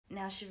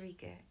now,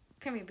 Sharika.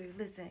 Come here, boo.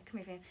 Listen. Come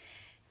here, fam.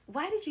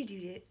 Why did you do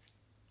this?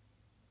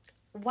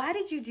 Why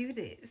did you do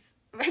this?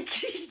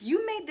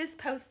 You made this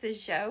post to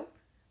show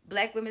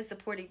black women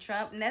supporting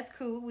Trump, and that's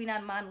cool. We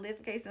not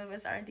monolith. Okay, some of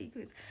us aren't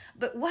queens.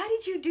 But why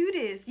did you do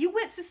this? You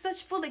went to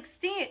such full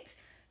extent.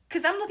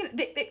 Because I'm looking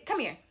at... Come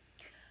here.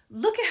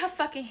 Look at her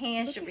fucking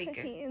hands, Sharika. Look at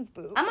her hands,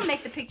 boo. I'm going to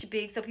make the picture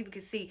big so people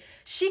can see.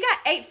 She got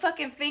 8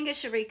 fucking fingers,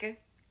 Sharika.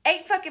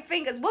 8 fucking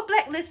fingers. What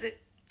black... Listen,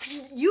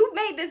 you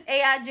made this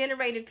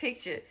AI-generated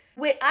picture.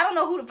 With, I don't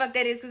know who the fuck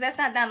that is because that's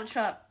not Donald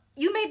Trump.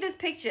 You made this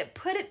picture,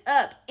 put it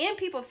up in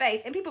people's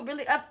face, and people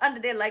really up under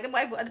there, like, the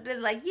white people under there,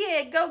 like,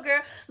 yeah, go,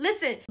 girl.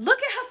 Listen, look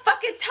at her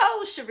fucking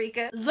toes,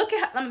 Sharika. Look at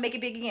her... I'm going to make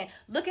it big again.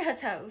 Look at her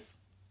toes.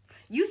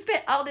 You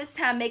spent all this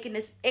time making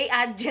this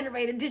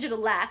AI-generated digital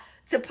lie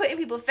to put in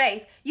people's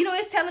face. You know,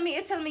 it's telling me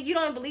you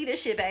don't believe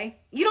this shit, babe.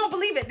 You don't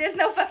believe it. There's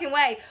no fucking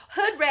way.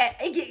 Hood rat.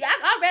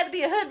 I'd rather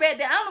be a hood rat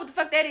than I don't know what the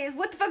fuck that is.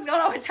 What the fuck's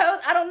going on with toes?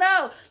 I don't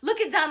know.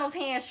 Look at Donald's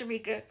hands,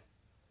 Sharika.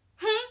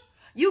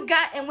 You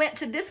got and went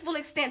to this full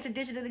extent to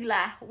digitally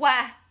lie.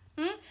 Why?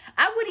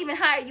 I wouldn't even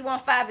hire you on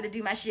Fiverr to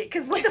do my shit.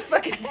 Because what the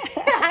fuck is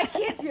that? I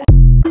can't do